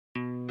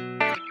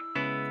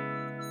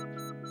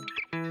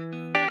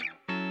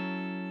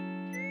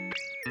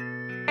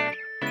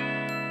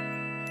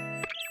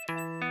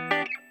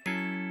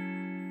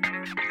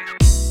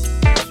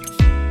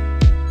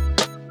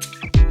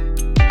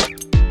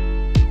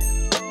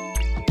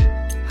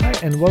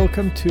and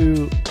welcome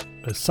to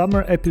a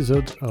summer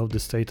episode of the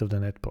State of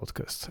the Net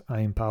podcast.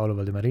 I'm Paolo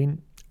Valdemarin.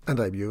 And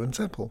I'm Ewan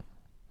Semple.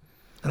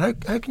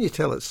 And how can you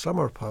tell it's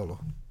summer,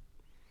 Paolo?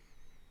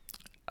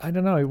 I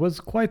don't know, it was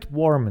quite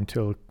warm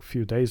until a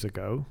few days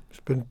ago. It's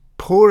been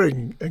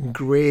pouring and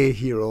grey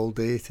here all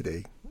day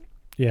today.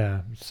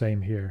 Yeah,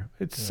 same here.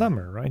 It's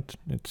summer, right?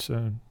 It's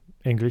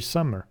English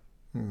summer.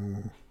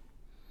 I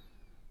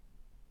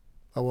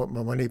want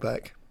my money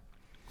back.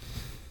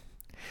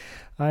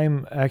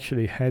 I'm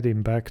actually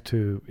heading back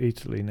to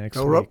Italy next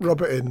week.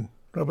 Rub it in.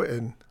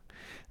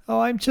 Oh,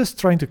 I'm just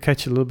trying to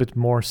catch a little bit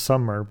more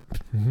summer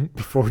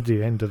before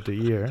the end of the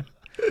year.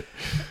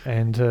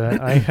 And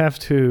I have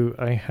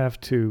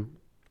to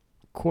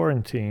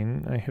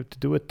quarantine. I have to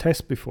do a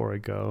test before I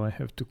go. I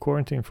have to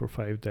quarantine for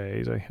 5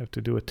 days. I have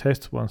to do a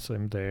test once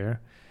I'm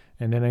there.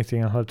 And then I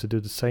think I'll have to do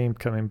the same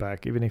coming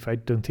back, even if I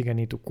don't think I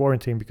need to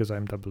quarantine because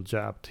I'm double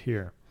jabbed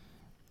here.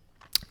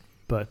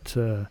 But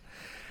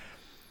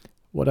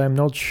what I'm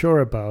not sure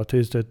about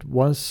is that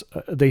once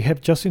they have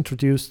just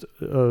introduced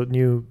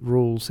new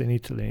rules in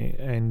Italy,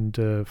 and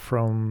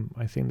from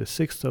I think the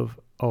 6th of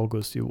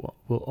August, you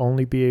will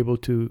only be able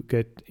to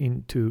get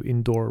into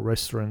indoor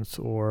restaurants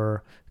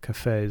or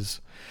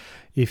cafes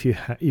if you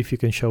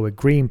can show a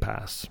green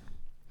pass,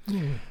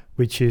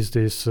 which is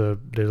this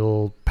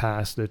little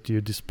pass that you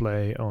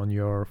display on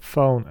your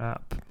phone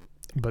app.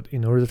 But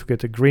in order to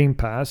get a green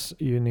pass,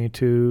 you need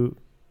to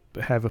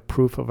have a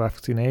proof of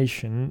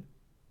vaccination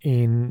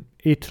in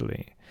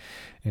Italy.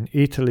 And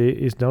Italy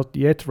is not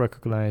yet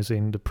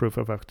recognizing the proof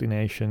of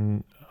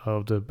vaccination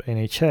of the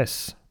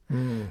NHS.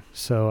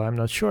 So I'm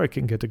not sure I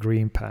can get a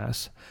green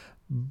pass.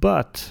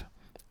 But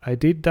I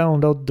did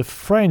download the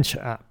French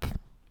app.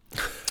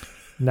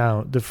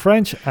 Now, the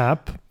French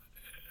app,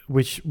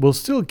 which will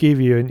still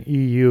give you an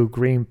EU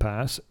green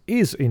pass,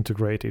 is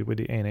integrated with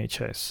the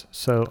NHS.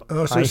 So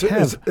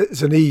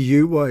it's an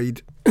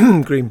EU-wide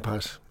green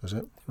pass, is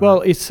it?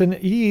 Well, it's an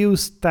EU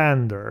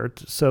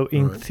standard, so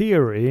in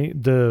theory,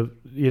 the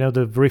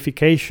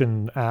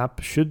verification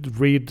app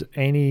should read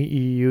any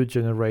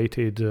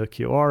EU-generated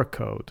QR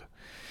code.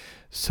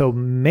 So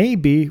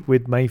maybe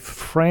with my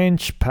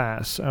French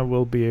pass, I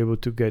will be able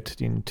to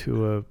get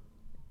into a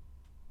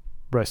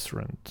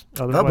restaurant.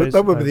 Otherwise,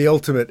 that would be the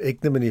ultimate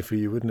ignominy for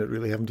you, wouldn't it?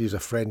 Really, having to use a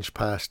French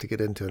pass to get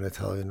into an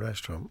Italian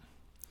restaurant.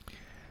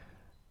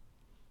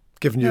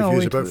 Given your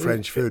views about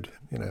French food,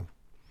 you know.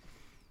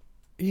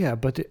 Yeah,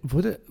 but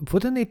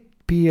wouldn't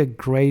it be a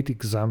great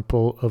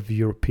example of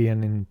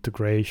European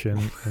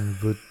integration, and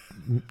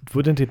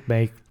wouldn't it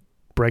make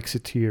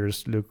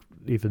Brexiteers look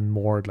even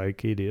more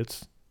like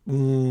idiots?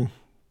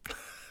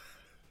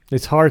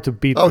 It's hard to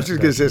beat. I was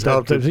just going to say it's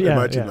hard to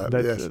imagine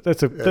that.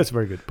 That's a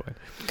very good point.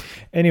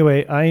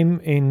 Anyway, I'm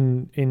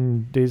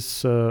in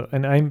this,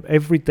 and I'm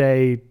every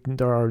day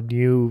there are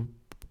new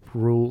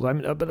rules.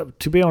 But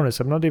to be honest,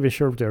 I'm not even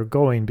sure if they're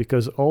going,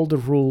 because all the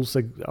rules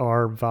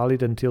are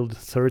valid until the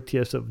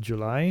 30th of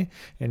July,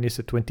 and it's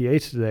the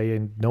 28th today,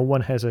 and no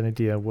one has an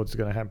idea what's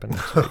going to happen.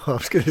 I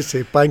was going to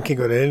say banking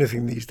on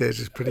anything these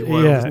days is pretty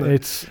wild, isn't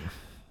it?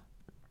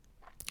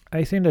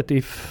 I think that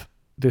if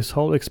this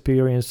whole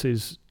experience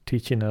is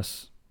teaching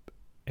us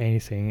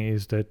anything,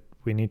 is that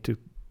we need to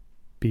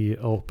be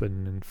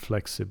open and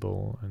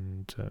flexible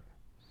and.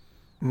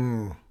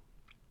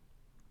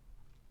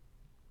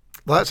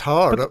 That's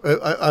hard.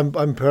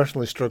 I'm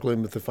personally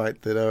struggling with the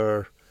fact that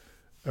our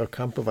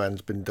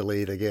campervan's been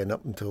delayed again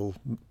up until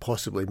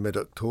possibly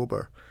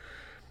mid-October.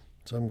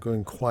 So I'm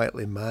going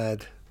quietly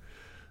mad.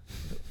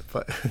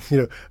 But,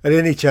 at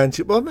any chance,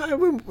 if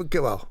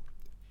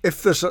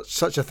there's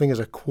such a thing as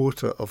a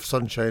quota of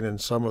sunshine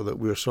and summer that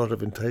we're sort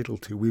of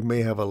entitled to, we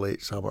may have a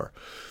late summer,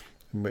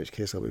 in which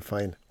case I'll be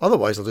fine.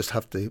 Otherwise, I'll just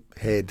have to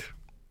head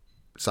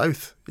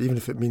south, even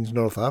if it means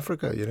North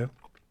Africa,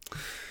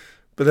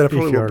 But then I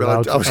probably won't be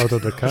allowed out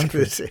of the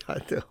country. I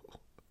know.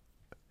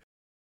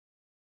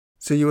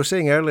 So you were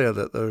saying earlier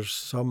that there's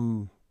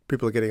some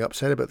people are getting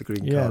upset about the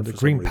green card. Yeah, the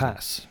green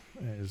pass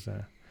is.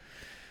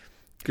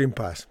 Green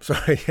pass.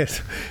 Sorry,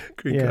 yes.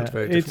 Green card's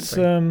very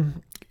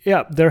different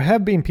thing. There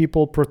have been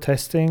people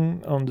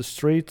protesting on the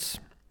streets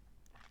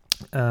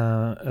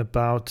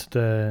about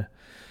the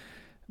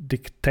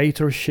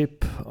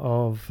dictatorship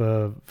of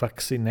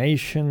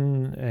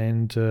vaccination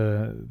and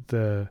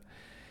the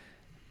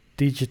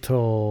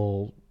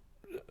digital.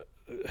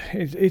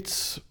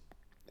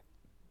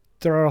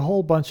 There are a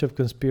whole bunch of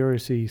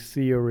conspiracy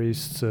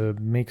theorists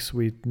mixed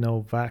with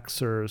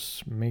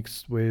no-vaxxers,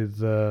 mixed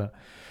with a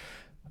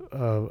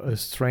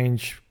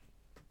strange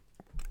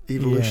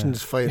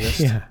evolution's finest.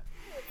 Yeah,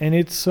 and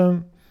it's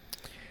I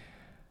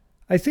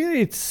think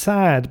it's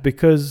sad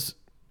because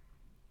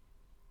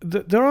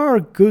there are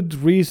good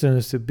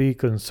reasons to be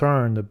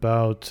concerned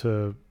about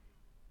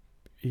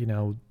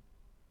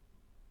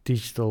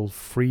digital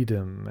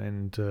freedom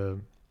and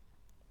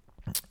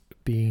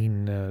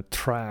being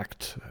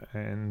tracked,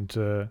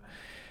 and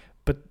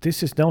but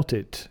this is not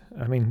it.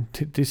 I mean,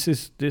 this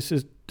is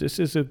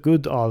a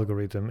good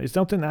algorithm. It's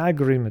not an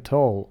algorithm at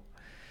all.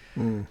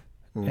 And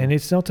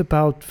it's not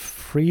about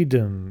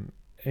freedom.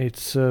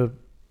 It's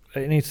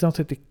and it's not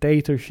a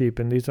dictatorship,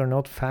 and these are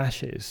not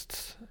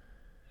fascists,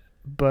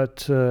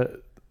 but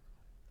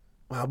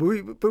well,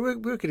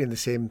 we're getting the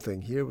same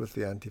thing here with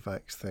the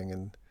anti-vax thing,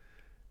 and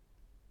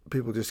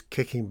people just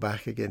kicking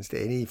back against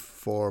any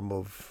form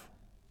of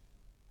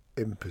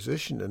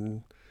imposition.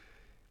 And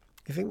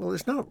you think, well,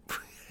 it's not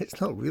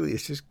really.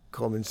 It's just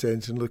common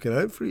sense and looking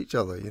out for each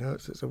other.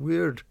 It's a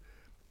weird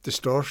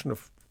distortion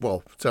of,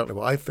 well, certainly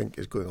what I think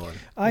is going on.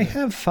 I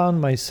have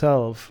found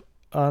myself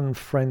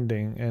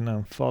unfriending and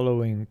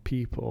unfollowing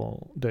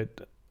people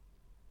that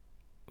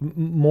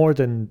more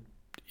than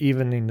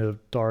even in the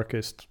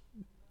darkest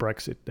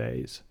Brexit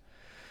days.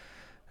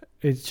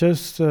 It's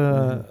just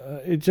I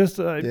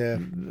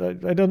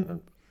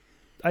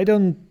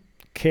don't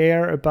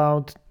care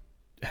about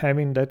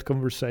having that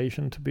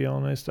conversation, to be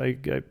honest. I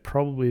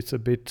probably it's a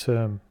bit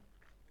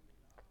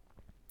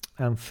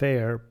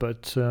unfair,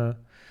 but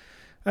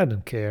I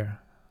don't care.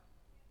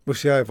 Well,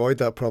 see, I avoid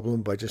that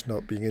problem by just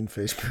not being in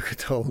Facebook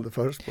at all in the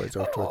first place,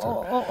 or Twitter.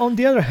 On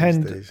the other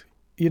hand,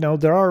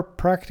 there are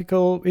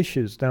practical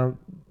issues. Now,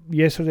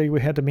 yesterday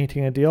we had a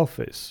meeting at the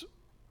office.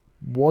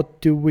 What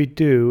do we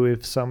do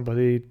if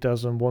somebody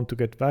doesn't want to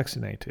get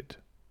vaccinated?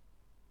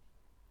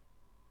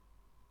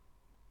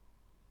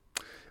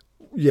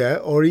 Yeah,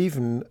 or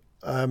even,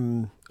 I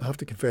have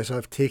to confess,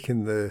 I've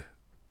taken the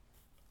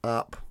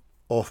app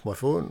off my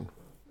phone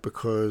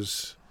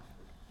because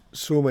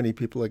so many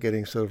people are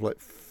getting sort of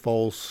like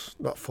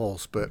not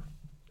false, but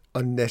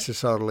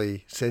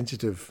unnecessarily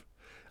sensitive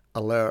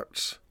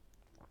alerts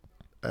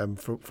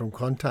from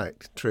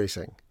contact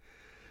tracing.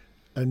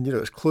 And,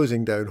 it's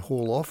closing down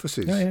whole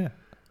offices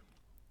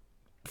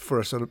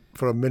for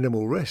a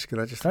minimal risk. And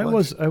I just so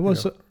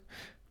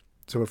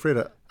I'm afraid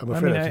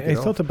I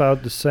thought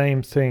about the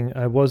same thing.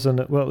 I was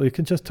on. Well, you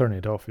can just turn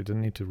it off. You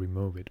don't need to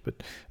remove it.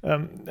 But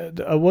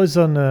I was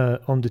on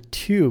the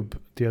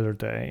tube the other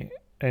day,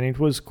 and it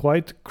was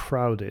quite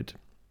crowded.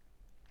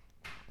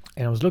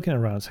 And I was looking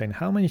around, saying,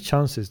 how many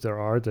chances there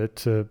are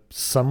that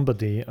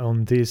somebody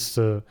on this.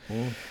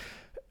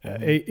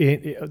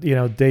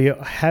 They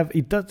have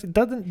it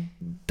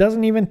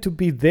doesn't even to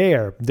be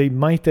there. They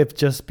might have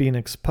just been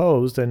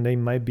exposed, and they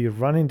might be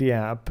running the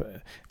app.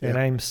 And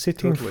I'm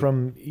sitting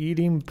from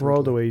Ealing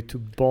Broadway to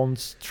Bond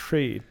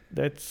Street.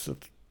 That's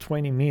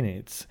 20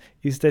 minutes.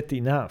 Is that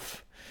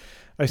enough?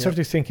 I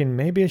started thinking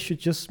maybe I should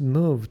just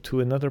move to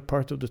another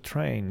part of the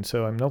train,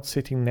 so I'm not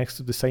sitting next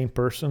to the same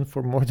person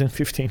for more than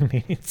 15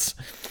 minutes.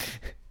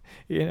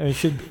 I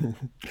should.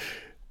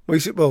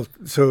 Well,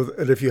 so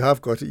and if you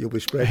have got it, you'll be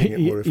spreading it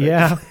more effectively.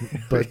 Yeah,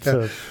 but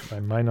I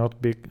might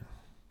not be.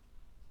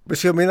 But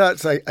see, I mean,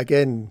 that's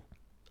again,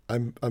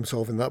 I'm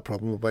solving that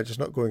problem by just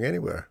not going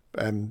anywhere.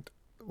 Well,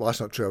 that's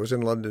not true. I was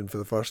in London for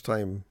the first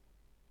time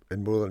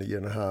in more than a year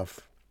and a half,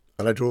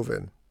 and I drove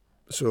in.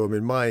 So I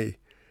mean, my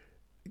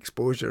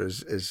exposure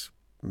is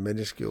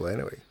minuscule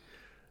anyway.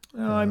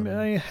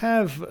 I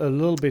have a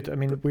little bit. I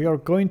mean, we are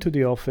going to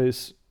the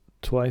office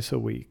twice a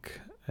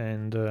week,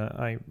 and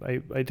I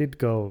did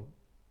go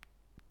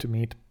to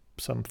meet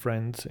some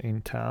friends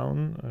in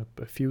town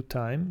a few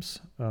times,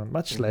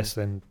 much less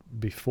than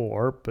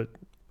before, but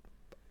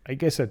I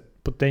guess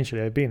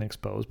potentially I've been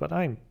exposed, but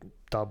I'm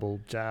double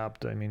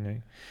jabbed. I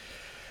mean,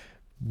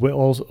 we're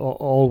also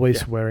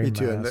always wearing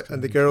masks.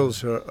 And the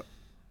girls are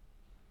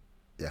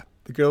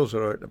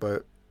out and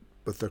about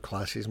with their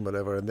classes and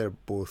whatever, and they're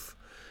both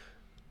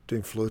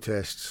doing flow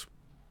tests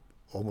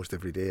almost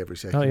every day, every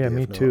second day. Oh yeah,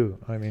 me too.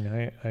 I mean,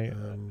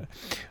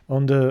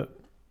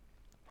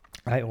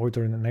 I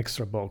ordered an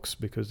extra box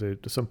because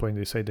at some point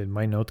they say they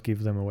might not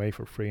give them away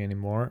for free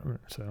anymore.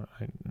 So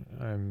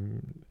I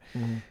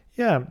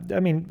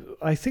mean,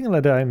 I think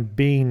that I'm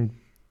being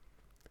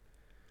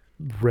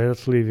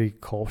relatively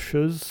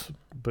cautious,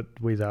 but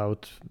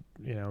without,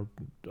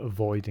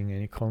 avoiding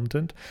any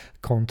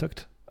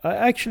contact. I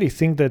actually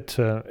think that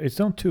it's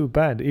not too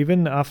bad.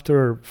 Even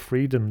after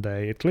Freedom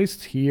Day, at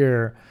least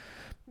here,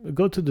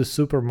 go to the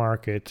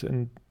supermarket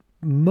and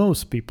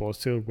most people are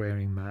still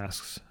wearing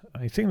masks.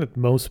 I think that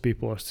most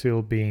people are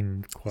still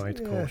being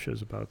quite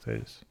cautious about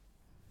this.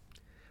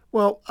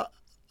 Well,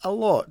 a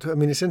lot. I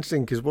mean, it's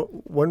interesting because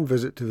one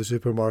visit to the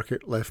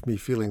supermarket left me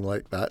feeling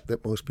like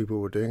that most people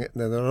were doing it,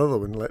 and then another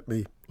one left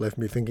me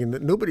thinking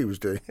that nobody was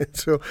doing it.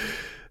 So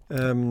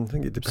I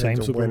think it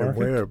depends on when and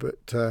where.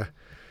 But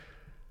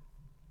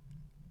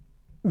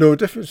no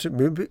difference.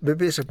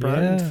 Maybe it's a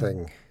brand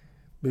thing.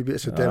 Maybe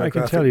it's a demographic I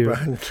can tell you,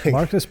 brand thing.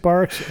 Marcus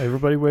Sparks,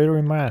 everybody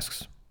wearing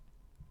masks.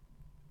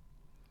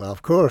 Well,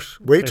 of course.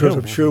 Waiters,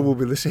 I'm sure, will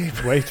be the same.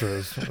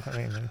 Waiters, I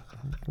mean,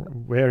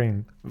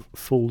 wearing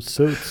full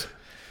suits.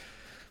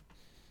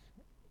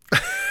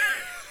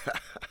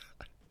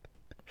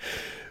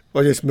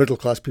 Well, yes,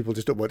 middle-class people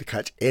just don't want to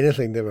catch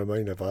anything, never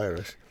mind a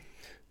virus.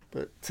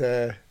 But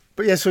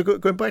yeah, so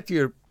going back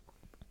to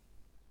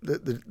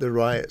the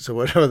riots or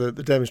whatever,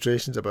 the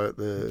demonstrations about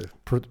the...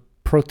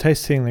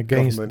 protesting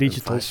against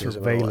digital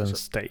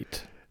surveillance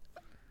state.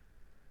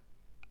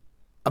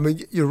 I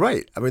mean, you're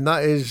right. I mean,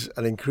 that is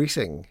an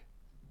increasing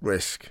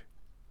risk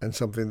and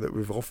something that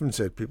we've often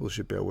said people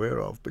should be aware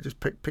of. But just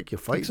pick your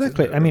fights.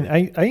 Exactly. I mean,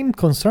 I'm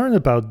concerned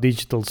about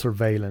digital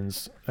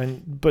surveillance,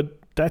 but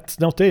that's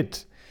not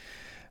it.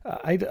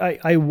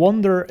 I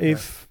wonder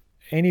if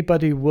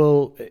anybody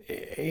will,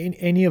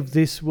 any of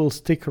this will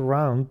stick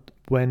around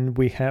when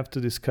we have to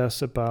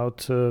discuss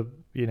about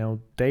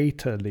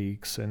data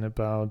leaks and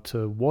about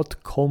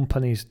what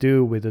companies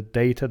do with the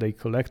data they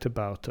collect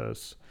about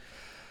us.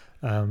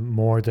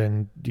 More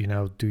than,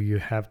 do you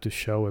have to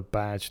show a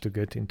badge to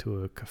get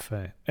into a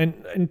cafe?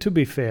 And to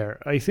be fair,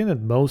 I think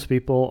that most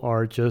people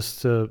are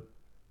just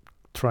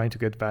trying to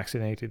get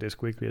vaccinated as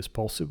quickly as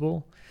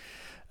possible.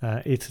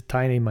 It's a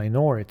tiny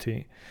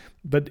minority,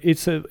 but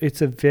it's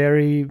a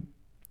very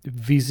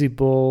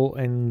visible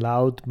and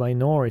loud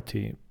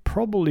minority,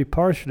 probably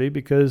partially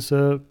because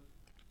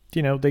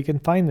they can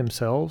find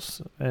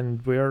themselves, and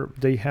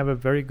they have a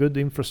very good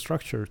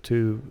infrastructure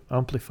to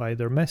amplify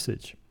their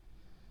message.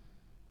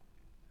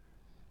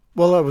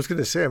 Well, I was going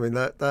to say, I mean,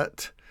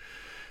 that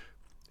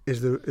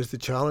is the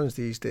challenge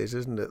these days,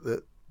 isn't it?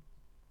 That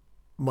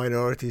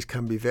minorities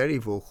can be very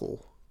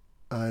vocal,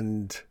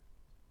 and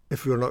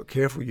if you're not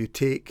careful, you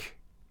take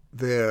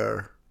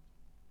their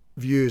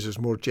views as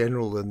more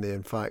general than they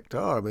in fact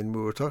are. I mean,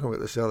 we were talking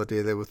about this the other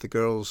day there with the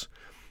girls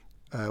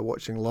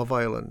watching Love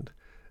Island,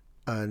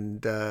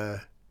 and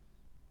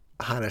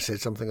Hannah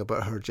said something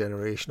about her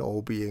generation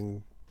all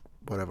being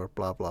whatever,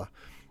 blah, blah.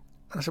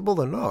 And I said, well,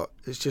 they're not.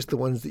 It's just the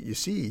ones that you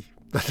see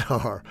that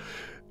are.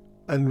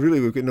 And really,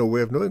 we've got no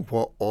way of knowing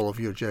what all of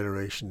your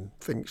generation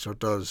thinks or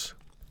does.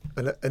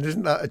 And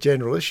isn't that a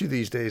general issue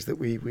these days, that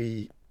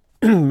we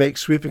make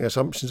sweeping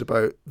assumptions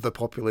about the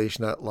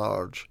population at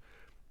large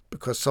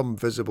because some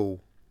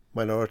visible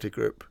minority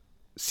group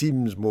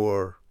seems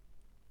more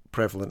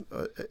prevalent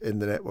in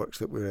the networks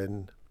that we're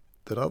in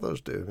than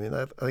others do? I mean,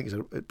 I think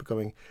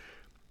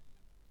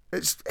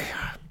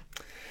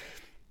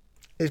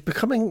it's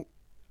becoming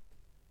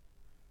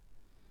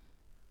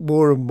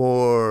more and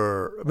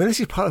more. I mean, this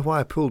is part of why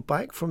I pulled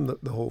back from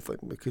the whole thing,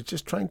 because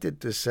just trying to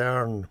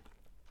discern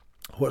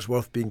what's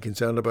worth being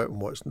concerned about and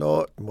what's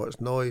not, and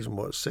what's noise and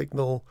what's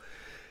signal,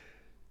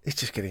 it's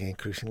just getting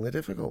increasingly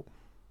difficult.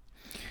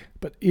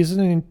 But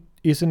isn't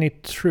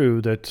it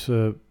true that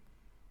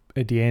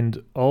at the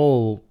end,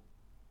 all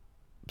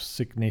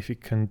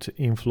significant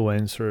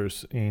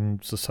influencers in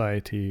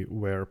society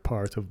were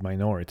part of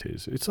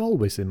minorities? It's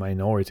always the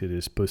minority that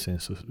is pushing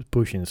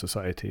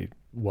society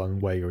one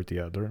way or the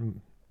other.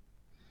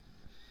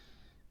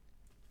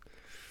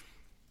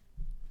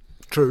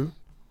 True.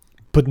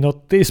 But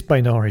not this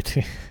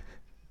minority.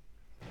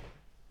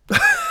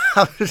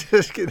 I was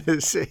just going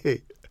to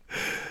say,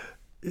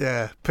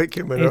 pick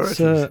your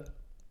minorities.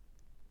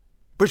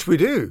 Which we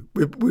do.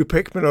 We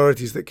pick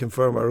minorities that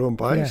confirm our own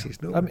biases.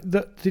 Yeah. No? I mean,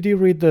 did you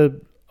read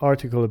the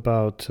article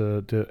about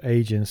the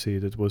agency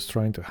that was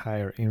trying to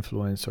hire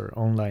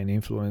online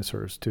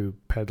influencers to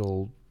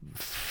peddle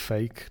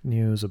fake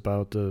news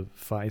about the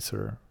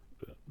Pfizer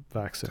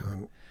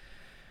vaccine?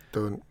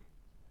 Don't.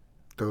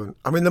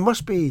 I mean, there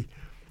must be.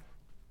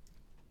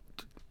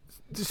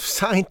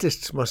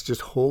 Scientists must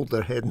just hold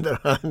their head in their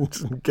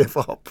hands and give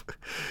up.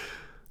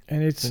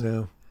 And it's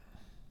and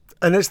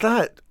it's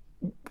that.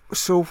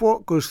 So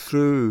what goes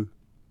through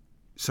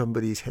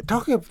somebody's head?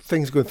 Talking of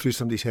things going through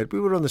somebody's head, we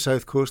were on the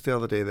South Coast the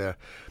other day there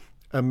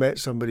and met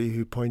somebody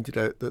who pointed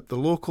out that the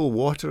local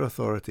water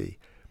authority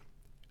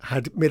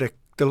had made a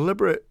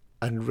deliberate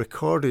and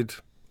recorded,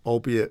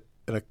 albeit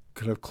in a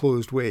kind of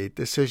closed way,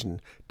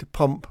 decision to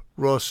pump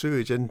raw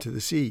sewage into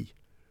the sea,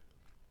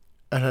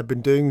 and had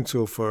been doing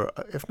so for,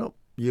 if not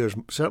years,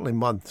 certainly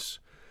months.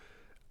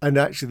 And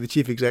actually the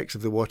chief execs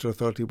of the water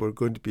authority were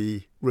going to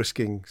be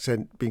risking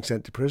being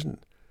sent to prison.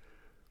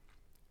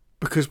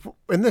 Because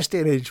in this day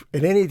and age,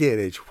 in any day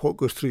and age, what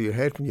goes through your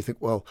head when you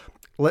think, well,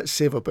 let's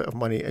save a bit of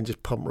money and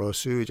just pump raw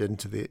sewage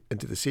into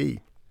the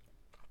sea?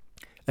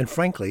 And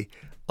frankly,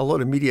 a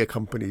lot of media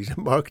companies and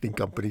marketing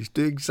companies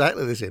do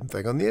exactly the same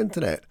thing on the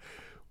internet.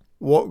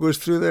 What goes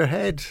through their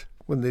head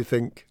when they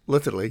think,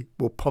 literally,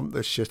 we'll pump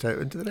this shit out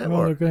into the network?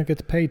 Well, they're going to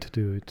get paid to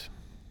do it.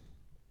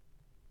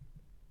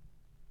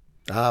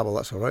 Ah, well,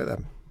 that's all right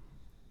then.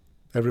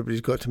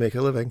 Everybody's got to make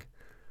a living.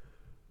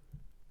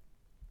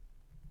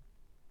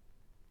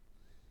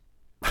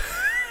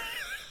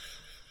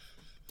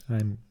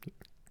 I'm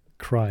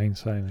crying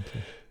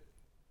silently.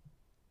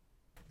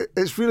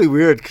 It's really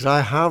weird because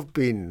I have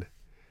been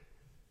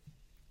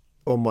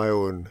on my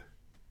own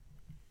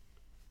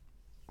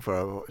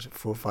for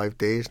 4 or 5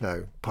 days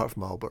now, apart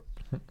from Albert.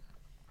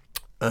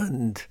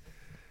 And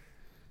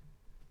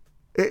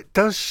it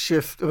does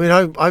shift. I mean,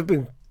 I've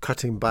been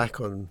cutting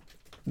back on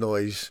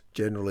noise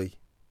generally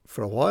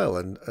for a while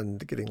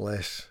and getting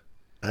less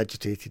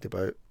agitated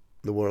about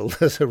the world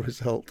as a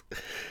result.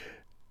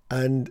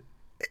 And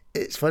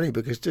it's funny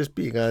because just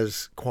being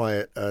as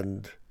quiet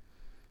and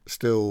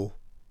still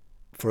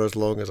for as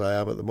long as I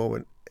am at the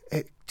moment,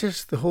 it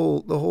just the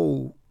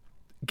whole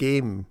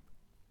game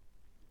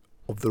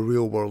of the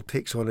real world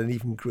takes on an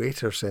even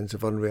greater sense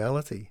of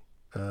unreality,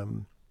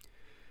 and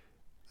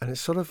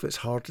it's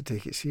hard to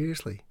take it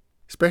seriously.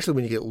 especially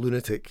when you get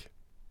lunatic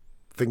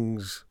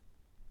things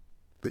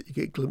that you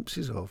get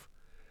glimpses of.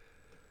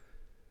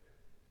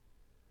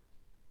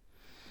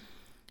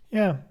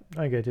 Yeah,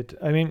 I get it.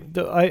 I mean,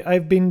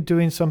 I've been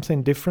doing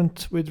something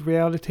different with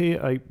reality.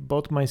 I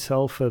bought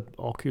myself a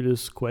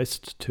Oculus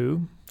Quest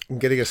 2. I'm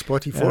getting a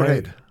spotty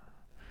forehead.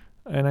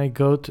 And I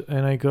go,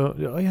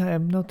 oh yeah,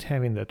 I'm not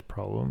having that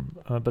problem.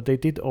 But they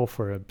did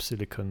offer a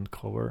silicone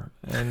cover.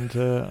 And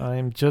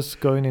I'm just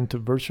going into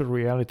virtual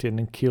reality and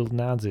then killed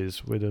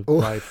Nazis with a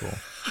rifle.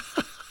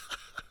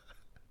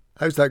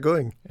 How's that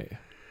going?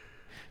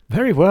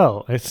 Very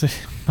well. I'm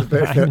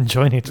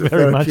enjoying it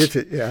very much.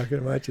 Yeah, I can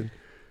imagine.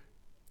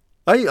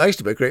 I used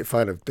to be a great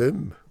fan of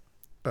Doom,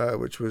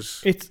 which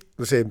was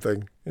the same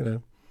thing, you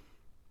know.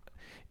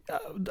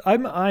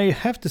 I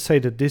have to say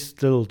that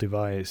this little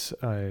device,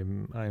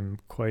 I'm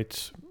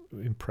quite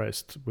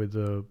impressed with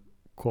the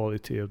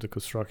quality of the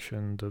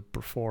construction, the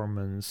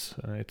performance.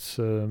 It's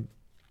a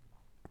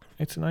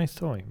nice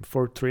toy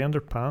for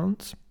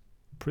 £300.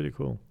 Pretty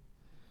cool.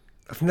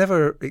 I've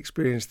never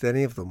experienced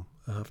any of them,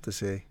 I have to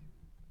say.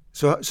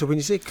 So when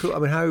you say cool, I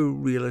mean, how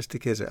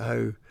realistic is it?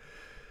 How?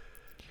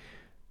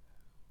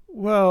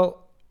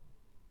 Well,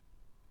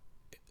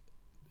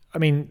 I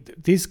mean,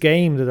 this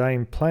game that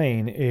I'm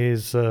playing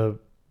is, pretty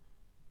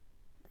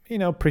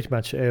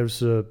much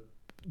as the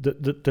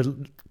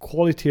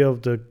quality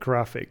of the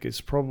graphic is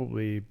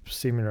probably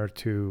similar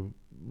to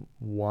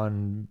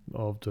one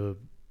of the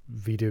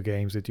video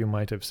games that you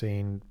might have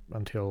seen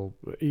until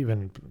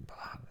even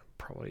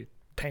probably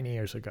 10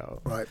 years ago.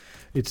 Right.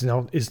 It's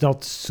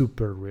not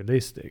super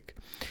realistic,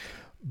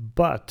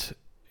 but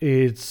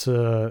it's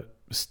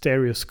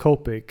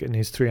stereoscopic and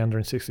is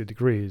 360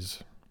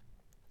 degrees.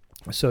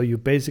 So you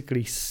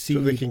basically see.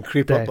 So they can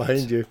creep up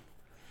behind you.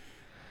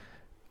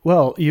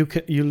 Well, you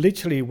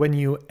literally, when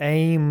you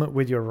aim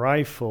with your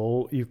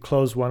rifle, you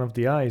close one of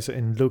the eyes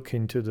and look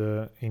into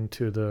the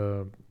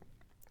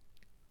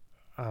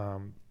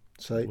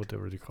sight.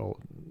 Whatever they call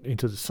it,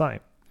 into the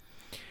sight.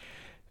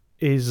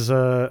 Is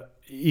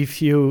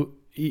if you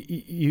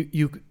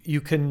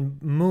can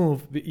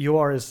move. You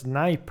are a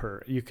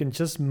sniper. You can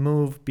just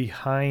move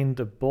behind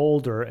the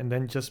boulder and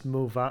then just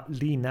move out,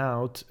 lean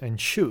out and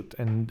shoot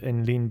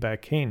and lean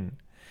back in.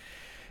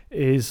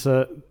 Is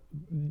the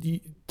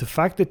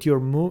fact that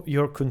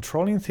you're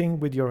controlling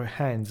things with your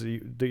hands.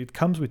 It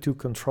comes with two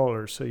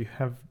controllers, so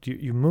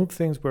you move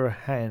things with your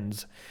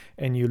hands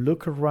and you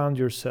look around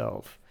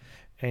yourself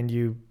and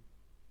you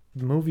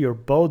move your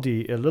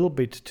body a little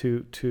bit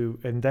to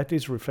and that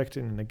is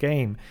reflected in the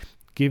game.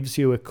 Gives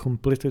you a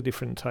completely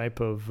different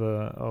type of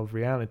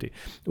reality.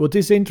 What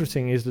is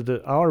interesting is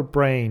that our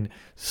brain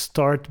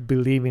start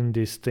believing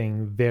this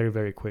thing very,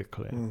 very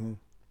quickly. Mm-hmm.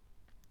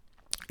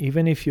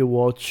 Even if you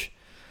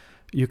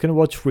can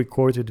watch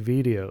recorded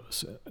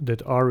videos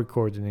that are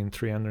recorded in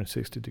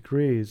 360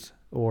 degrees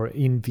or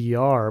in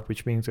VR,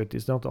 which means that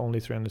it's not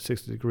only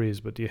 360 degrees,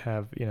 but you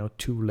have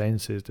two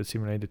lenses that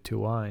simulate the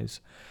two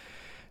eyes.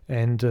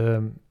 And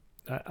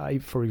I,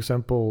 for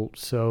example,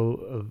 saw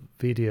a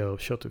video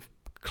shot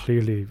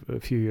clearly a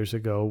few years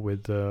ago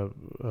with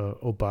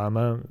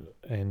Obama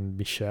and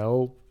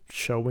Michelle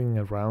showing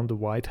around the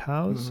White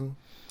House. Mm-hmm.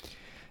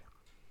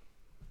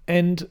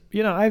 And,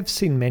 I've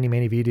seen many,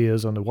 many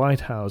videos on the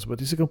White House,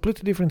 but it's a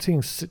completely different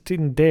thing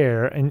sitting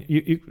there. And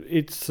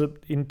it's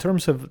in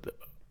terms of,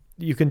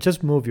 you can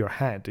just move your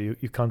head.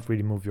 You can't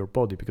really move your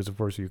body because, of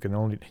course, your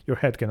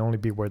head can only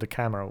be where the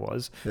camera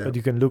was, but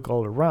you can look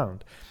all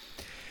around.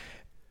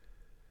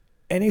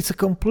 And it's a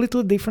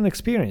completely different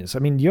experience. I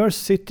mean, you're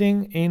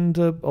sitting in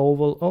the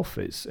Oval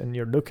Office and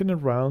you're looking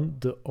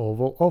around the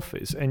Oval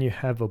Office and you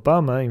have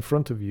Obama in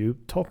front of you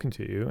talking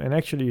to you. And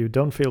actually, you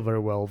don't feel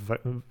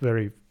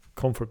very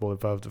comfortable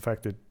about the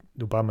fact that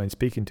Obama is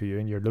speaking to you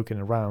and you're looking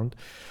around.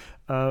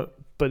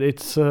 But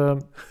it's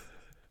a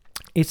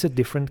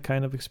different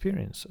kind of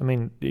experience. I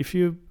mean, if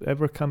you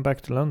ever come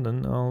back to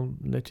London, I'll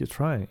let you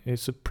try.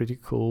 It's a pretty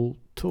cool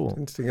tool.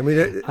 Interesting. I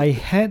mean,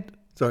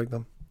 Sorry,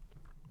 no.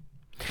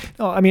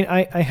 No, I mean,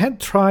 I had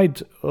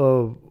tried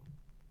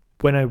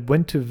when I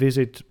went to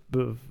visit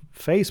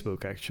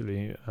Facebook,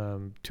 actually,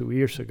 2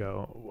 years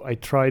ago. I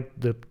tried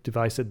the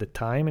device at the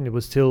time, and it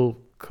was still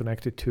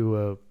connected to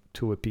a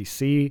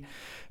PC,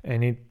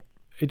 and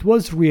it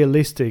was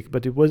realistic,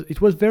 but it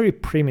was very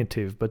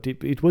primitive, but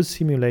it was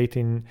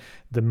simulating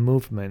the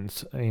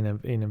movements in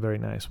a very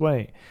nice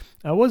way.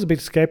 I was a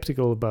bit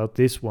skeptical about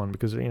this one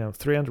because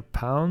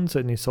 £300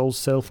 and it's all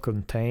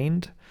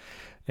self-contained,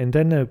 and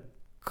then a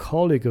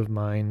colleague of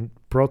mine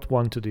brought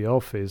one to the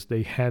office.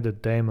 They had a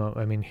demo.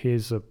 I mean,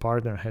 his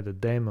partner had a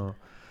demo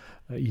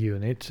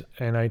unit,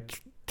 and I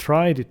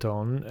tried it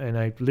on, and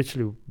I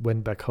literally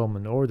went back home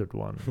and ordered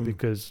one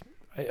because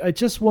I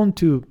just want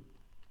to.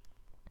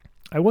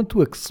 I want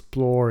to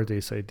explore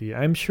this idea.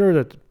 I'm sure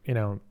that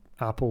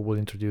Apple will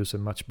introduce a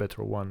much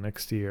better one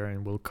next year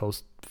and will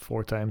cost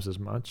 4 times as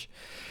much,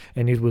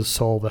 and it will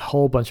solve a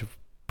whole bunch of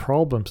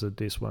problems that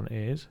this one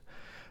is.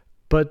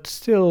 But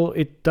still,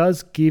 it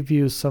does give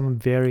you some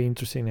very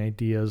interesting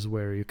ideas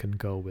where you can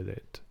go with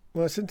it.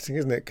 Well, it's interesting,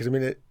 isn't it? Because, I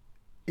mean,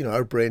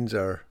 our brains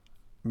are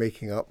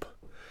making up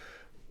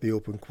the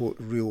open quote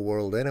real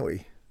world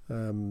anyway.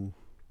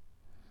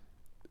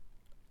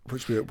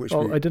 Which we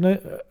I don't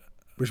know.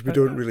 Which we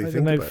don't really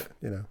think about,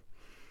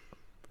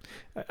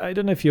 I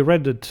don't know if you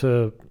read that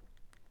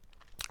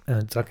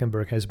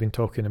Zuckerberg has been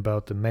talking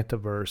about the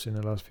metaverse in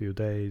the last few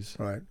days.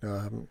 Right, no,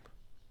 I haven't.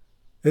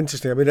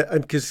 Interesting. I mean,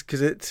 and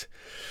because it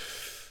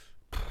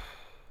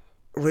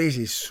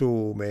raises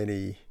so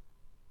many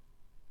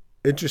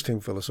interesting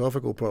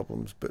philosophical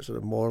problems, but sort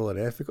of moral and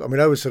ethical. I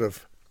mean, I was sort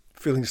of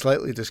feeling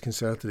slightly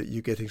disconcerted at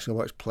you getting so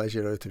much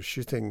pleasure out of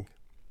shooting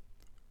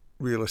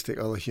realistic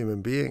other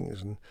human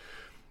beings, and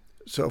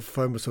sort of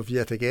found myself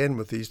yet again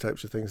with these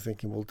types of things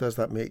thinking, well, does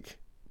that make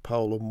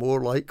Paolo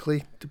more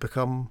likely to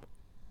become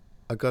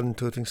a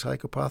gun-toting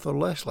psychopath or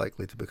less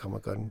likely to become a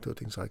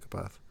gun-toting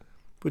psychopath?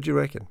 What do you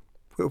reckon?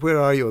 Where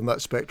are you on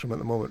that spectrum at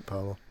the moment,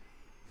 Paolo?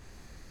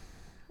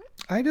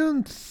 I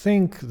don't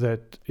think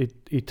that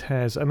it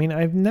has. I mean,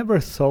 I've never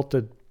thought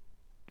that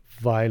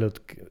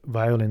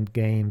violent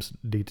games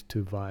lead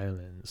to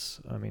violence.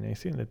 I mean, I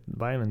think that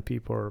violent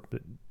people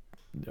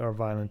are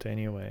violent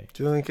anyway.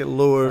 Do you think it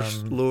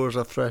lowers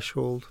a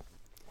threshold?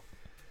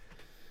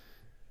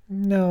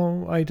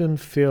 No, I don't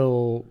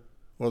feel.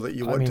 Or that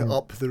you want to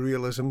up the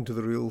realism to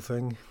the real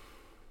thing?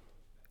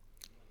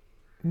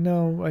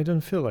 No, I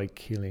don't feel like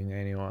killing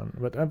anyone.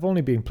 But I've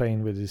only been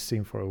playing with this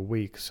thing for a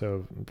week,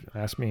 so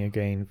ask me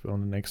again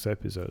on the next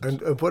episode.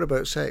 And what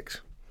about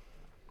sex?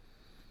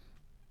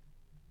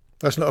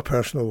 That's not a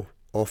personal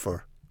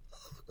offer.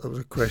 That was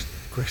a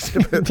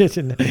question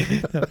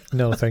about...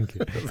 No, thank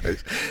you.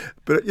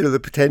 But, the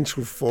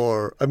potential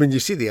for... I mean, you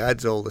see the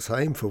ads all the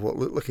time for what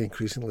look like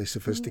increasingly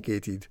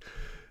sophisticated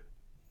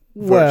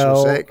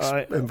virtual sex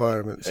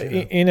environments.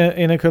 In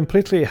a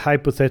completely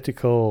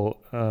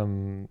hypothetical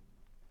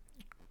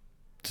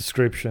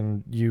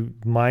description, you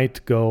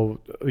might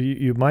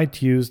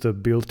use the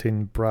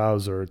built-in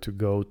browser to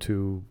go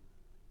to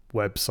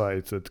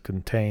websites that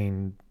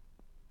contain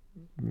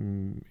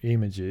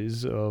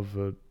images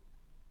of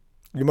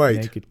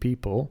naked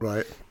people.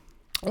 Right.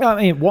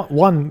 I mean,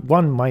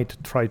 one might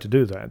try to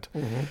do that,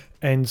 mm-hmm.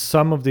 and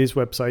some of these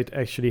websites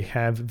actually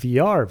have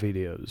VR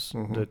videos.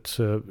 Mm-hmm. That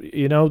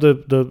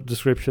the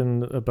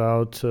description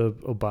about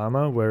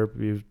Obama, where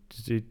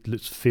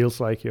it feels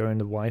like you're in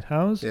the White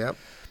House. Yeah,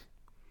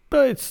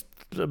 but it's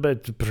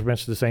pretty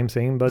much the same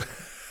thing. But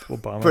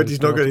Obama, but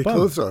he's not got any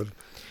clothes on.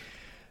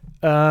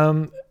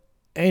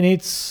 And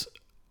it's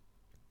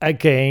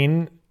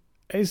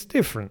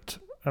different.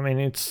 I mean,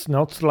 it's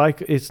not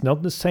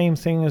the same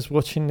thing as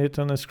watching it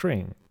on a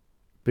screen,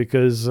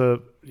 because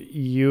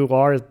you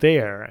are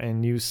there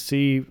and you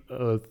see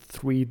a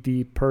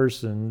 3D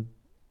person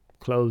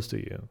close to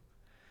you.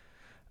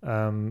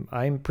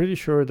 I'm pretty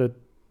sure that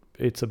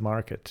it's a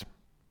market.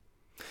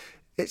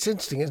 It's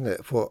interesting, isn't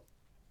it?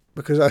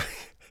 Because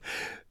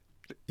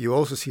you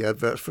also see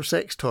adverts for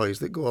sex toys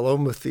that go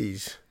along with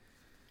these.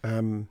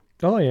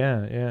 Oh,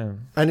 yeah.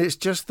 And it's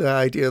just the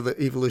idea that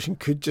evolution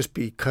could just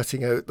be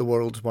cutting out the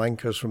world's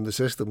wankers from the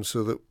system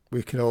so that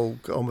we can all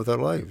get on with our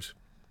lives.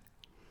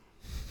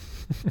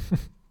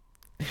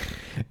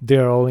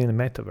 They're all in the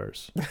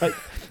metaverse.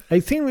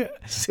 I think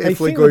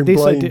Safely going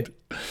blind.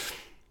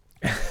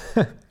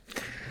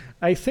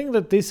 I think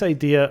that this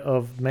idea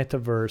of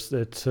metaverse,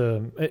 that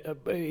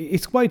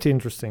it's quite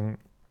interesting.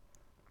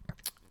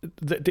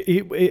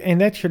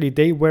 And actually,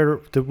 there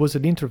was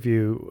an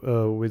interview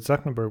with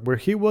Zuckerberg where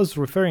he was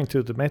referring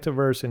to the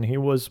metaverse, and he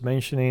was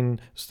mentioning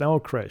Snow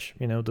Crash,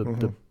 mm-hmm.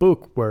 the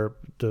book where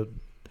the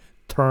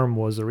term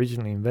was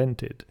originally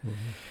invented. Mm-hmm.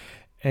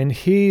 And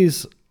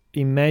he's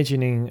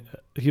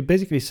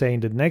basically saying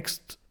the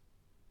next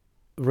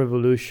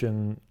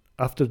revolution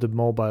after the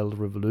mobile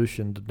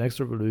revolution, the next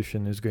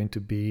revolution is going to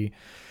be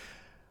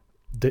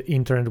the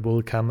internet will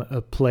become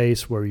a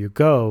place where you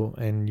go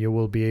and you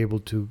will be able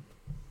to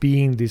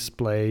be in this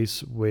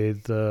place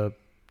with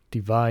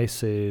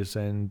devices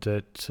and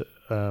that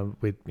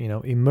with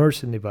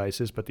immersive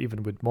devices, but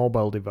even with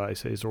mobile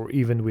devices, or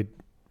even with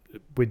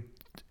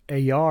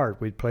AR,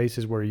 with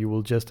places where you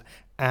will just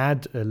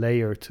add a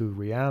layer to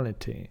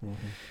reality, mm-hmm.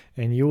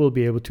 and you will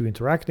be able to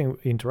interact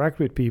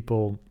with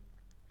people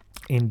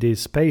in these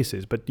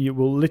spaces, but you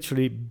will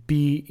literally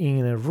be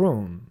in a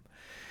room.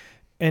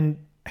 And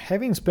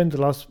having spent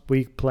the last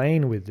week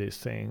playing with this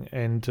thing,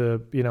 and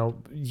the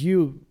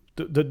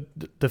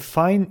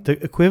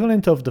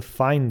equivalent of the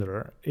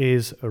Finder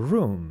is a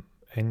room,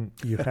 and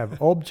you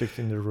have objects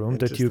in the room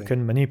that you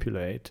can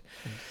manipulate,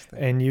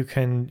 and you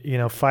can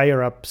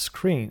fire up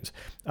screens.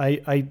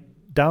 I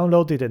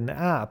downloaded an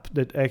app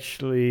that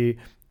actually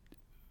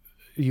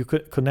you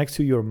could connect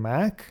to your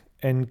Mac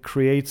and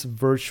creates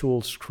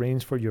virtual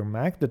screens for your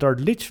Mac that are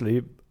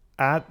literally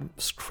at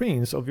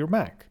screens of your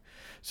Mac.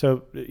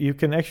 So you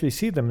can actually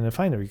see them in the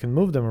Finder. You can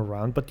move them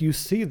around, but you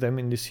see them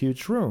in this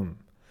huge room.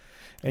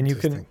 And you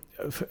can,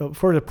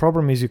 for the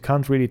problem is you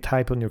can't really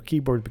type on your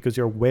keyboard because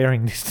you're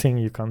wearing this thing.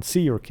 You can't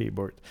see your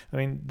keyboard. I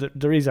mean,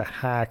 there is a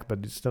hack, but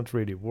it's not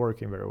really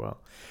working very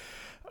well.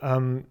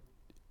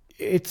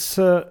 It's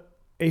a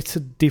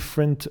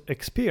different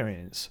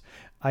experience.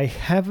 I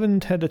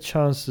haven't had a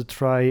chance to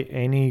try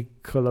any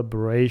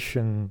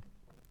collaboration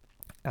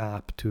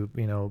app to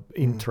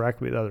interact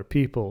with other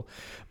people,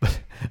 but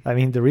I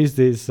mean there is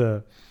this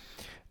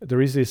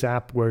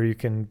app where you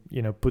can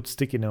put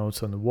sticky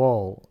notes on the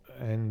wall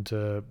and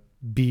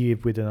be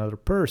with another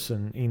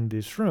person in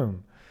this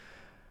room.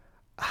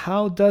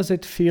 How does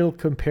it feel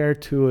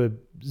compared to a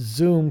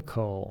Zoom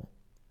call?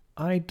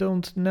 I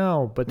don't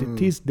know, but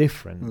it is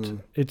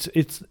different.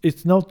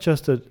 It's not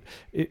just I'm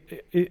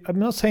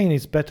not saying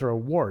it's better or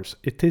worse.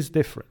 It is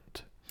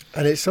different,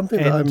 and it's something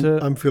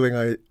that I'm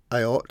feeling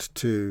I ought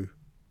to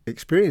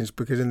experience,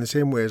 because in the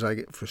same way as I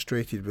get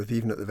frustrated with,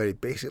 even at the very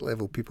basic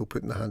level, people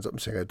putting their hands up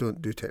and saying I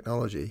don't do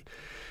technology,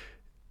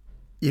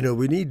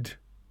 we need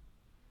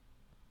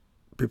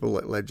people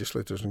like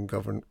legislators and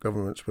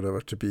governments, whatever,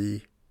 to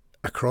be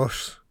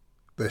across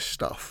this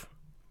stuff,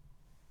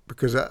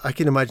 because I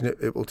can imagine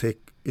it will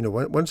take,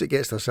 once it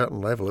gets to a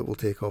certain level, it will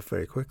take off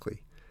very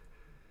quickly.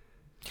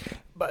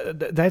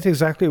 But that's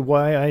exactly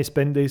why I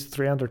spend these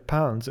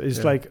 £300.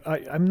 It's like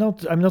I'm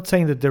not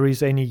saying that there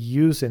is any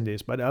use in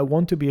this, but I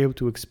want to be able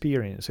to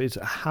experience. It's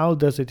how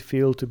does it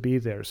feel to be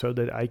there, so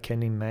that I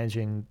can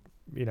imagine,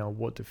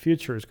 what the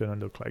future is going to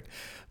look like.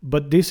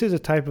 But this is a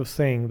type of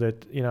thing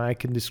that I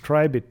can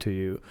describe it to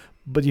you,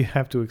 but you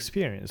have to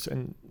experience.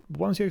 And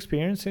once you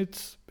experience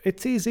it,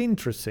 it is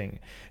interesting.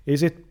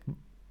 Is it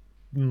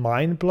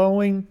mind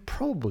blowing?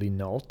 Probably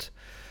not.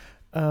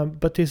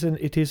 But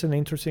it is an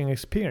interesting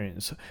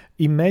experience.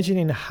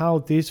 Imagining how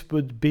this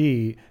would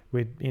be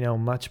with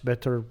much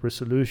better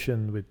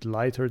resolution, with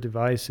lighter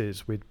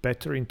devices, with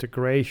better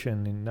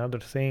integration in other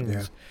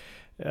things.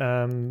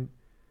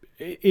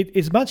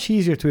 It's much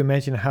easier to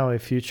imagine how a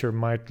future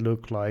might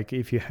look like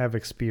if you have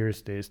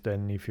experienced this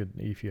than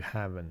if you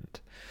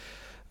haven't.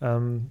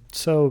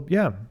 So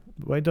yeah,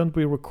 why don't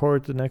we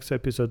record the next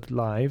episode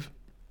live?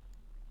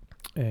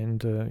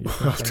 And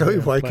I'll tell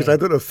you why, because I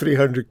don't have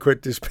 300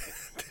 quid to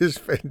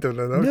spend on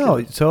an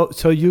argument. No,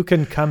 so you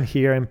can come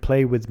here and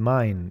play with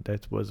mine.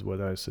 That was what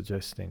I was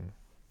suggesting.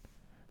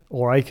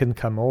 Or I can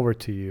come over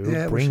to you,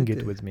 bring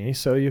it with me,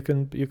 so you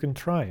can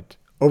try it.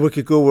 Or we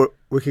could go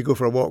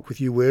for a walk with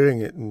you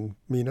wearing it and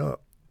me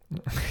not.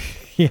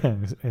 Yeah,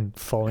 and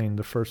falling in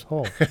the first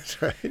hole.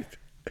 That's right.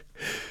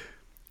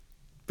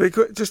 But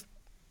just,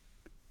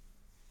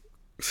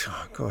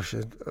 gosh,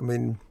 I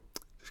mean,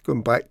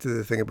 going back to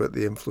the thing about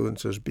the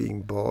influencers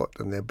being bought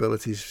and the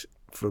abilities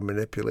for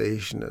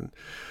manipulation, and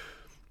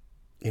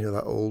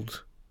that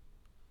old,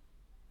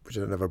 which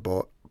I never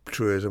bought,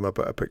 truism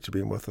about a picture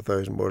being worth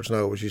 1,000 words. Now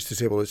I always used to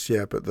say, well, it's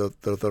but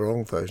they're the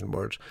wrong 1,000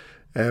 words.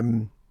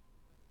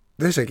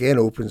 This again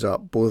opens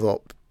up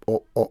both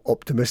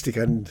optimistic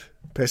and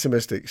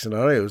pessimistic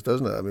scenarios,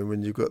 doesn't it? I mean,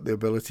 when you've got the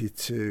ability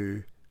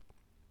to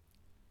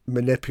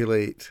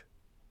manipulate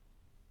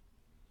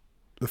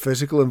the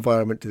physical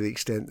environment to the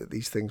extent that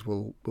these things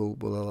will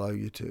allow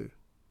you to,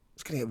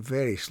 it's going to get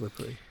very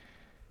slippery.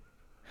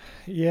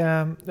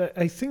 Yeah,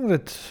 I think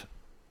that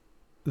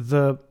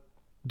the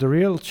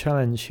real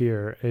challenge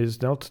here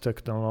is not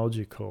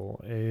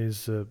technological,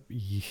 is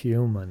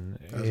human.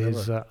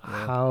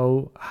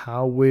 How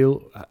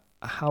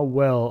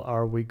well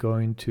are we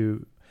going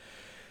to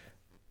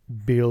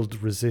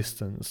build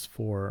resistance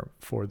for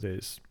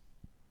this?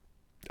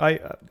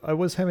 I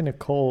was having a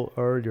call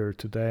earlier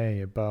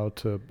today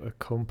about a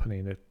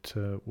company that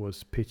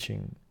was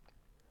pitching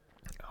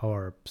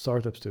our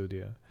startup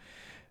studio,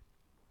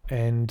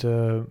 and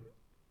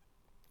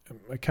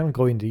I can't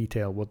go in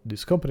detail what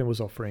this company was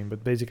offering,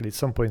 but basically at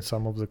some point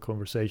some of the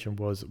conversation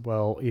was,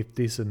 well, if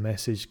this is a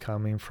message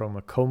coming from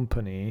a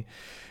company,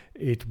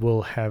 it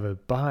will have a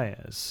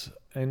bias.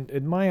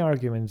 And my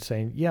argument is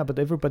saying, yeah, but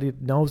everybody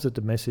knows that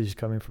the message is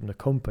coming from the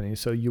company,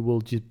 so you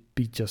will just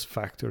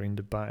factoring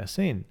the bias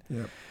in.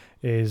 Yep.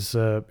 Is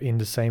in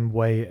the same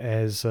way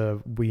as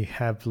we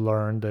have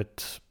learned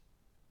that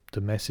the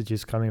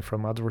messages coming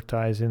from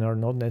advertising are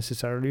not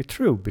necessarily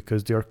true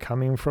because they're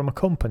coming from a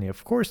company.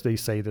 Of course, they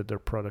say that their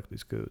product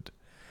is good.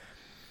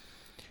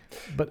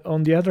 But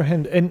on the other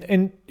hand, and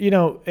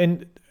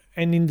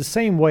in the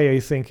same way,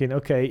 I'm thinking,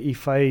 okay,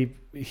 if I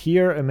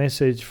hear a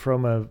message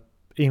from a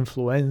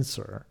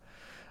influencer,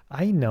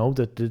 I know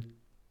that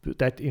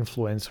that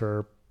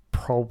influencer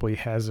probably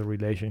has a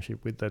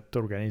relationship with that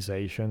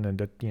organization, and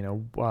that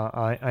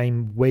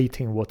I'm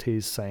weighting what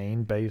he's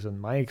saying based on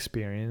my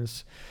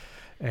experience,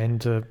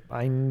 and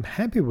I'm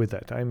happy with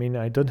that. I mean,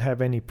 I don't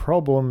have any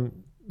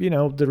problem.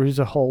 There is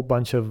a whole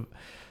bunch of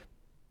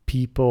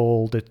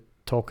people that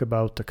talk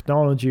about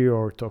technology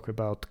or talk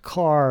about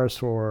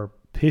cars or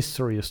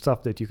history of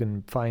stuff that you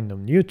can find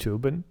on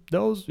YouTube, and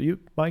those you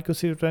might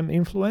consider them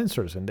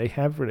influencers, and they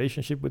have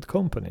relationship with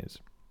companies.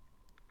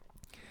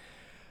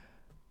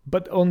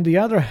 But on the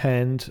other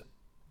hand,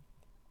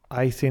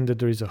 I think that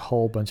there is a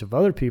whole bunch of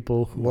other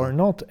people who are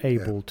not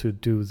able to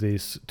do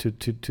this. To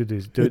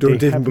this, they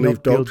don't even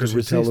believe doctors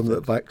who tell them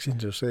that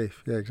vaccines are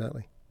safe. Yeah,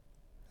 exactly.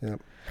 Yeah.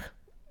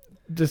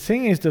 the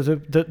thing is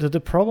that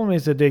the problem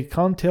is that they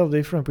can't tell the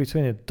difference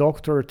between a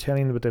doctor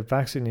telling that the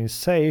vaccine is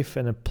safe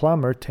and a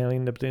plumber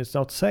telling that it's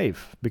not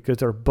safe, because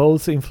they're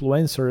both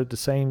influencer of the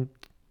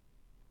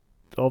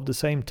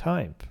same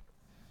type.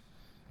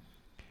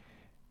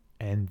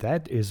 And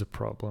that is a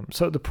problem.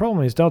 So the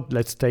problem is not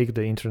let's take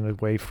the internet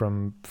away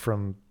from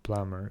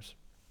plumbers.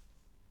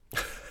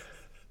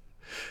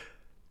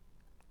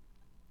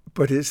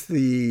 But it's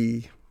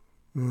the...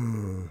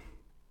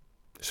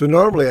 So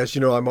normally, as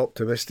you know, I'm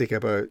optimistic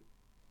about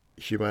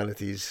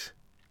humanity's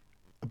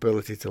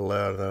ability to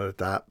learn and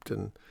adapt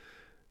and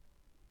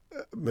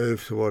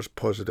move towards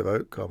positive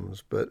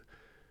outcomes. But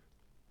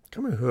I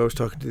can't remember who I was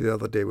talking to the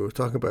other day. We were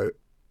talking about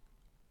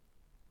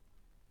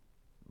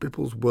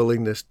people's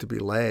willingness to be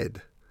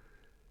led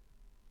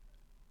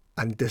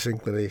and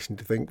disinclination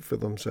to think for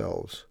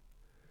themselves.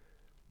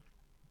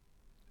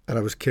 And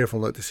I was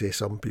careful not to say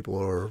some people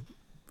are,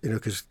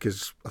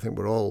 because I think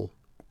we're all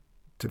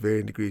to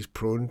varying degrees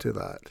prone to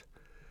that.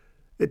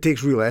 It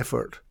takes real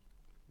effort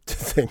to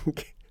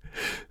think.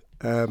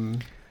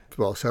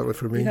 Well, certainly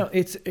for me.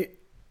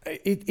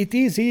 It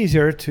is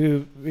easier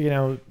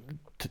to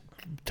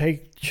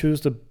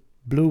choose the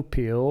blue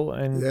pill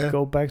and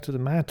go back to the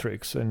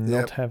matrix and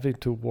not having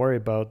to worry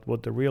about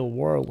what the real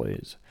world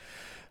is.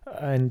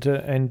 And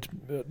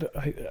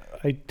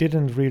I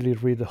didn't really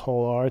read the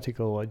whole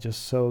article. I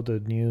just saw the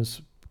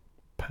news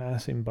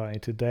passing by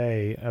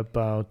today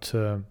about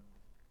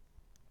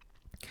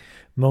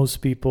most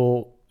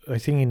people. I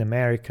think in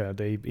America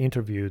they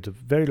interviewed a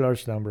very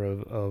large number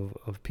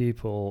of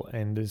people,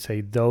 and they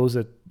say those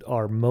that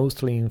are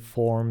mostly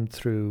informed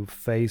through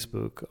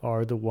Facebook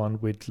are the one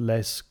with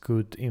less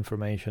good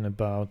information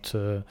about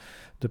the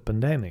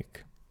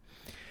pandemic,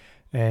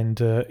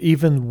 and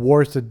even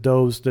worse at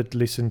those that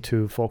listen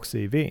to Fox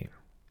TV,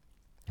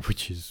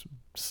 which is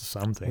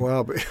something.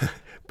 Well, but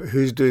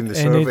who's doing the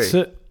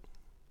survey?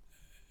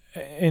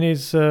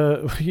 It's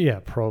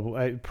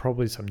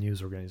probably some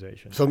news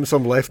organization. Some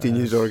lefty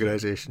news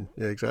organization.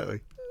 Yeah, exactly.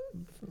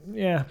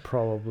 Yeah,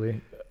 probably.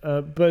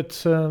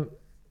 But I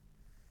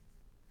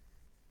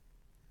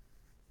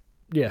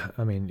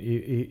mean,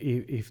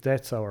 if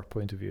that's our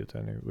point of view,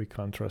 then we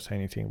can't trust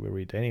anything we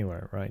read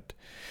anywhere, right?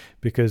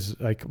 Because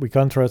we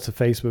can't trust the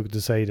Facebook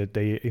to say that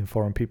they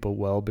inform people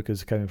well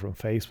because it's coming from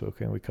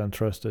Facebook, and we can't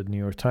trust the New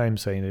York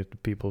Times saying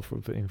that people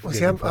from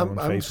Facebook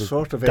I'm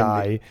sort of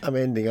die. I'm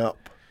ending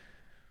up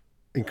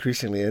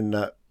increasingly in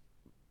that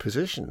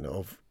position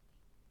of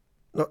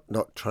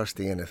not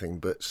trusting anything,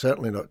 but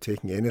certainly not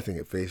taking anything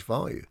at face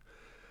value.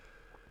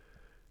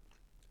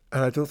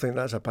 And I don't think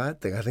that's a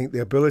bad thing. I think the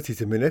ability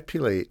to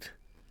manipulate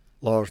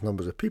large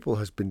numbers of people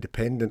has been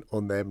dependent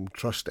on them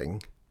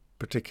trusting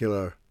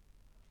particular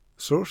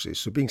sources.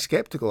 So being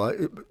skeptical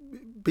is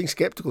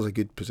a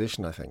good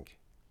position, I think,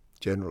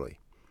 generally.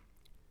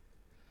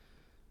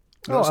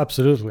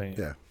 Absolutely.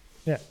 Yeah.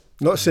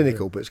 Not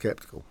cynical, but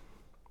skeptical.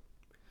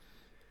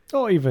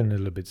 Or even a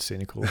little bit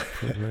cynical.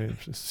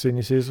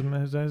 Cynicism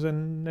has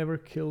never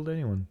killed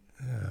anyone.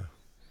 Yeah.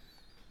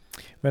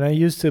 When I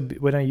used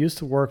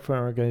to work for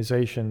an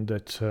organization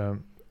that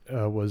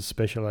was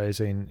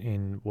specializing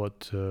in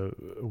what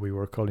we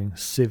were calling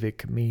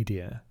civic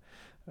media,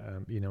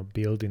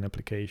 building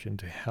application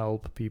to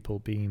help people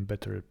being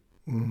better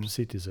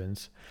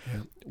citizens.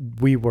 Yeah.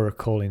 We were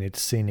calling it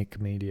cynic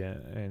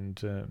media,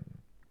 and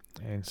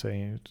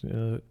saying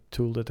a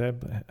tool that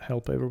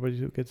help everybody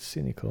to get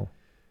cynical.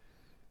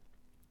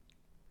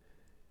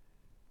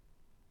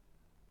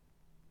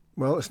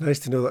 Well, it's nice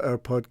to know that our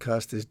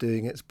podcast is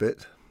doing its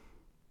bit.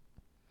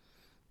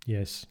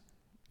 Yes,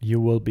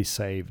 you will be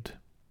saved.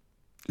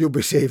 You'll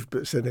be saved,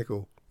 but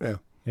cynical. Yeah.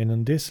 And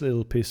on this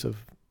little piece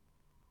of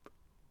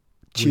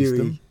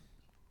wisdom,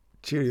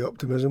 cheery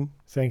optimism.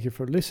 Thank you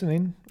for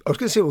listening. I was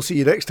going to say we'll see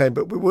you next time,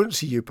 but we won't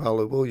see you,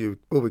 Paolo, will you?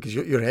 Well, because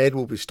your head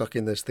will be stuck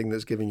in this thing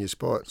that's giving you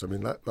spots. I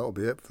mean, that'll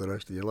be it for the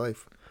rest of your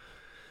life.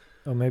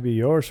 Or maybe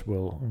yours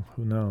will.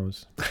 Who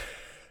knows?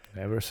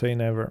 Never say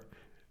never.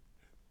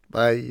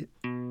 Bye.